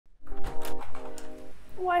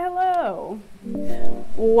Why, hello.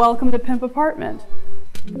 Welcome to Pimp Apartment.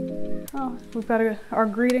 Oh, we've got our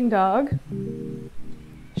greeting dog.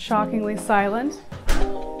 Shockingly silent.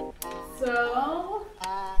 So,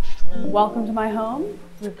 welcome to my home.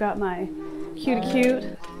 We've got my cute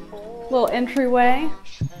little entryway.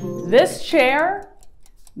 This chair,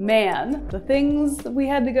 man, the things that we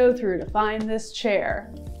had to go through to find this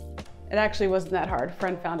chair. It actually wasn't that hard. A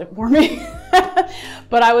friend found it for me.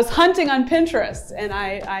 But I was hunting on Pinterest and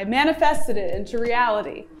I manifested it into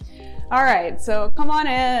reality. All right, so come on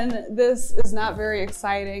in. This is not very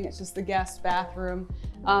exciting. It's just the guest bathroom,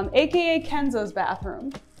 AKA Kenzo's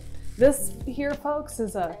bathroom. This here, folks,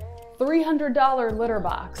 is a $300 litter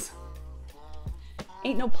box.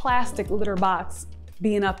 Ain't no plastic litter box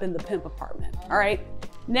being up in the Pimp Apartment. All right,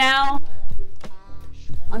 now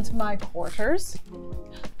onto my quarters.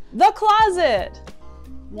 The closet.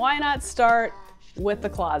 Why not start with the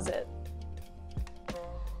closet?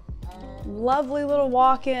 Lovely little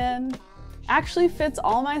walk-in. Actually fits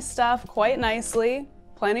all my stuff quite nicely.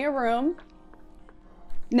 Plenty of room.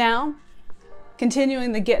 Now,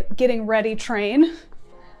 continuing the getting ready train,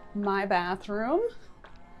 my bathroom.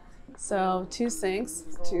 So 2 sinks,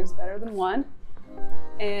 2 is better than 1.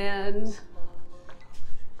 And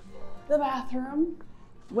the bathroom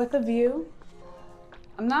with a view.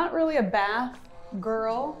 I'm not really a bath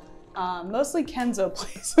girl. Mostly Kenzo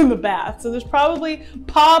plays in the bath, so there's probably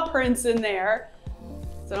paw prints in there.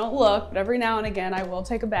 So don't look, but every now and again I will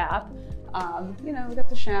take a bath. You know, we got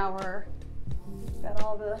the shower, got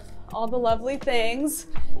all the lovely things,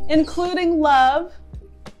 including love.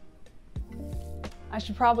 I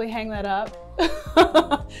should probably hang that up,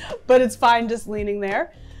 but it's fine just leaning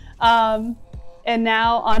there. And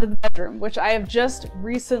now onto the bedroom, which I have just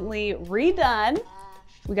recently redone.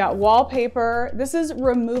 We got wallpaper. This is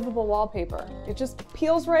removable wallpaper. It just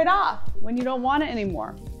peels right off when you don't want it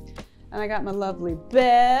anymore. And I got my lovely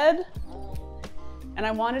bed. And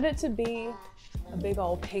I wanted it to be a big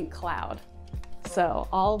old pink cloud. So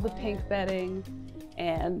all the pink bedding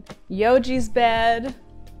and Yoji's bed,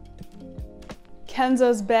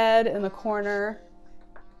 Kenzo's bed in the corner.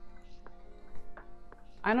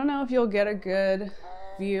 I don't know if you'll get a good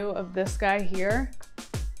view of this guy here,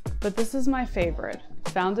 but this is my favorite.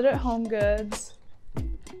 Found it at HomeGoods.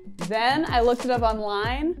 Then I looked it up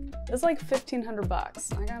online. It's like 1,500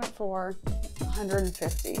 bucks. I got it for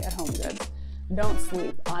 150 at HomeGoods. Don't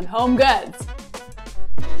sleep on HomeGoods.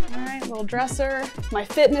 All right, little dresser, my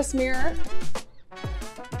fitness mirror.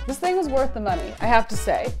 This thing is worth the money, I have to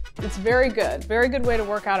say. It's very good way to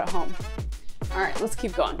work out at home. All right, let's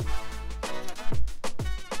keep going.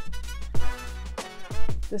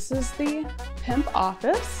 This is the Pimp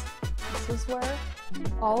office. This is where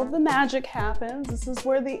all of the magic happens. This is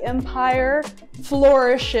where the empire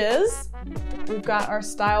flourishes. We've got our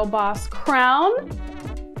Style Boss crown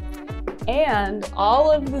and all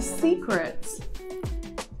of the secrets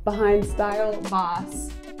behind Style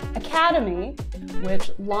Boss Academy,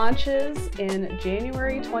 which launches in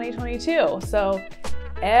January 2022. So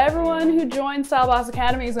everyone who joins Style Boss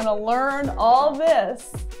Academy is gonna learn all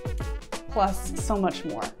this, plus so much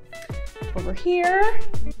more. Over here,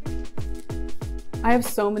 I have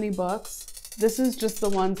so many books. This is just the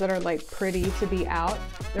ones that are like pretty to be out.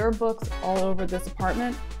 There are books all over this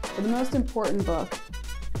apartment, but the most important book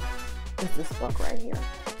is this book right here.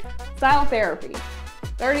 Style Therapy,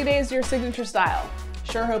 30 Days to Your Signature Style.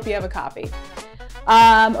 Sure hope you have a copy.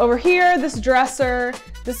 Over here, this dresser,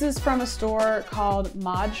 this is from a store called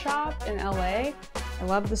Mod Shop in LA. I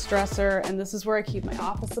love this dresser, and this is where I keep my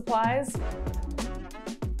office supplies.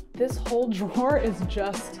 This whole drawer is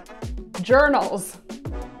just journals.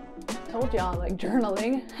 Told y'all I like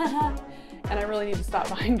journaling. And I really need to stop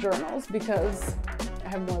buying journals because I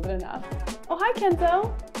have more than enough. Oh, hi,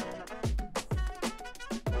 Kenzo.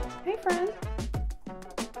 Hey, friend.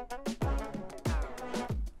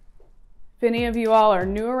 If any of you all are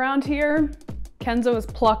new around here, Kenzo was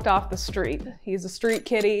plucked off the street. He's a street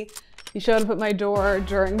kitty. He showed up at my door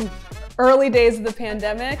during early days of the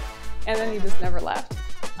pandemic, and then he just never left.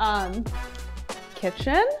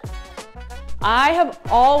 Kitchen. I have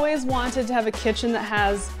always wanted to have a kitchen that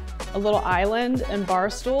has a little island and bar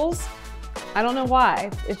stools. I don't know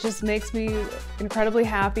why. It just makes me incredibly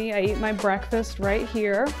happy. I eat my breakfast right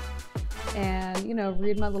here and, you know,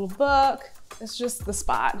 read my little book. It's just the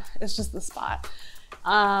spot. It's just the spot.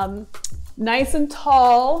 Nice and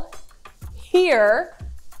tall here.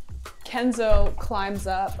 Kenzo climbs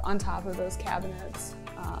up on top of those cabinets.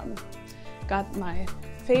 Got my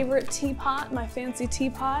favorite teapot, my fancy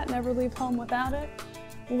teapot. Never leave home without it.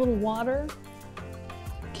 A little water.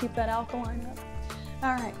 Keep that alkaline up.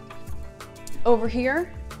 All right. Over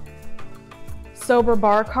here, sober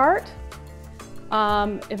bar cart.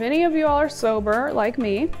 If any of you all are sober like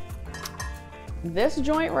me, this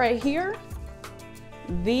joint right here,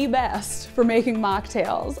 the best for making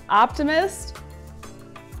mocktails. Optimist,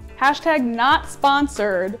 hashtag not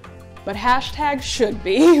sponsored, but hashtag should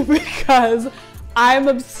be because I'm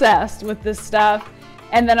obsessed with this stuff.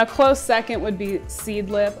 And then a close second would be Seed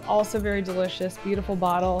Lip, also very delicious, beautiful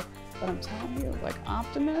bottle. But I'm telling you, like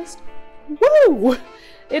Optimist, woo!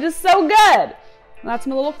 It is so good. That's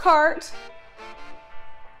my little cart.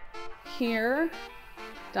 Here,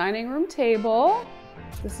 dining room table.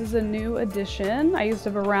 This is a new addition. I used to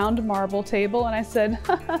have a round marble table and I said,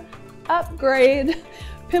 upgrade,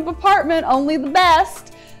 pimp apartment, only the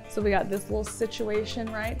best. So we got this little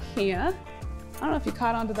situation right here. I don't know if you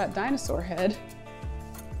caught onto that dinosaur head,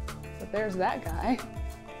 but there's that guy.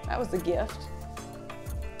 That was the gift.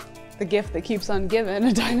 The gift that keeps on giving,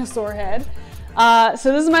 a dinosaur head.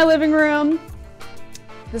 So this is my living room.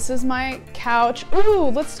 This is my couch. Ooh,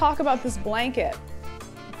 let's talk about this blanket.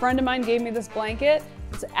 A friend of mine gave me this blanket.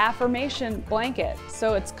 It's an affirmation blanket.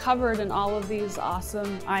 So it's covered in all of these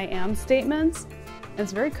awesome I am statements. And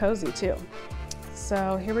it's very cozy too.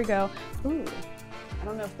 So here we go. Ooh, I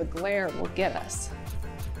don't know if the glare will get us,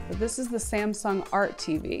 but this is the Samsung Art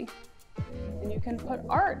TV. And you can put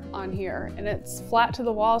art on here and it's flat to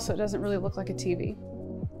the wall so it doesn't really look like a TV.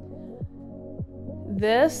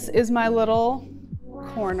 This is my little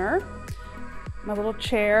corner, my little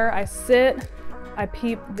chair. I sit, I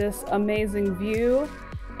peep this amazing view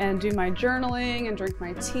and do my journaling and drink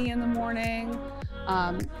my tea in the morning.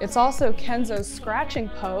 It's also Kenzo's scratching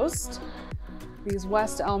post. These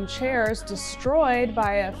West Elm chairs destroyed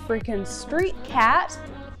by a freaking street cat,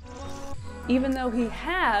 even though he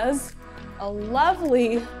has a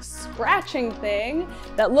lovely scratching thing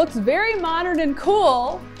that looks very modern and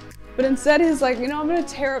cool, but instead he's like, you know, I'm gonna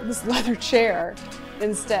tear up this leather chair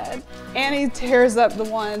instead. And he tears up the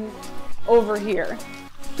one over here.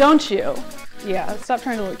 Don't you? Yeah, stop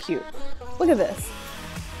trying to look cute. Look at this.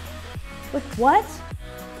 Look, what?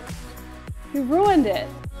 He ruined it.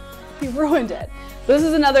 He ruined it. This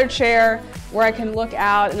is another chair where I can look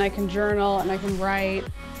out and I can journal and I can write,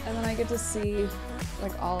 and then I get to see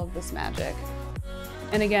like all of this magic.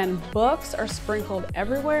 And again, books are sprinkled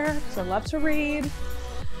everywhere because I love to read.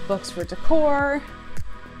 Books for decor,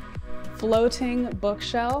 floating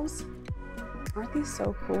bookshelves. Aren't these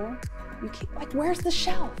so cool? You can't, like, where's the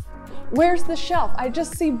shelf? Where's the shelf? I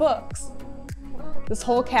just see books. This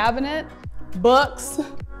whole cabinet, books,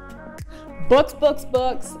 books, books,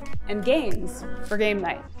 books, and games for game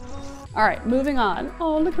night. All right, moving on.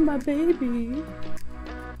 Oh, look at my baby.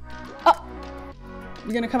 Oh,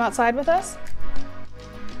 you gonna come outside with us?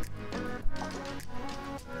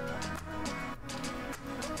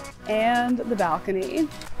 And the balcony.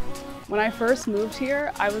 When I first moved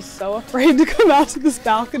here, I was so afraid to come out to this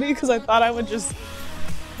balcony because I thought I would just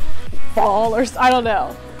fall or I don't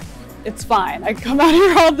know. It's fine. I come out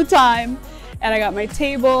here all the time and I got my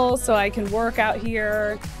table so I can work out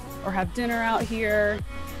here or have dinner out here.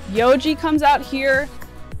 Yoji comes out here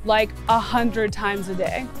like 100 times a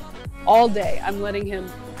day. All day, I'm letting him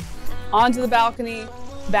onto the balcony,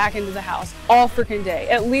 back into the house, all freaking day,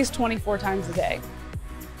 at least 24 times a day.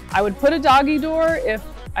 I would put a doggy door if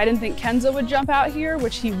I didn't think Kenzo would jump out here,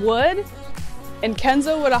 which he would, and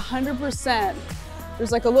Kenzo would 100%.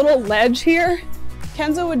 There's like a little ledge here.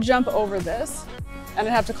 Kenzo would jump over this, and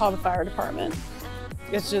I'd have to call the fire department.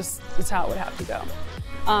 It's how it would have to go.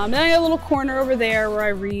 Then I got a little corner over there where I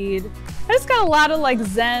read. I just got a lot of like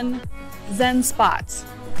Zen spots.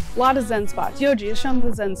 A lot of Zen spots. Yoji, show them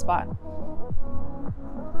the Zen spot.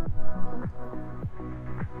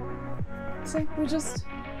 See, we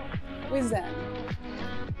Zen.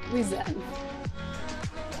 We Zen.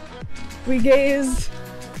 We gaze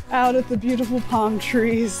out at the beautiful palm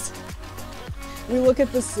trees. We look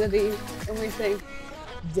at the city and we think,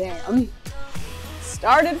 damn,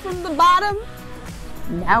 started from the bottom,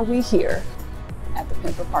 now we here at the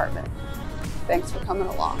Pimp Apartment. Thanks for coming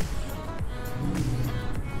along.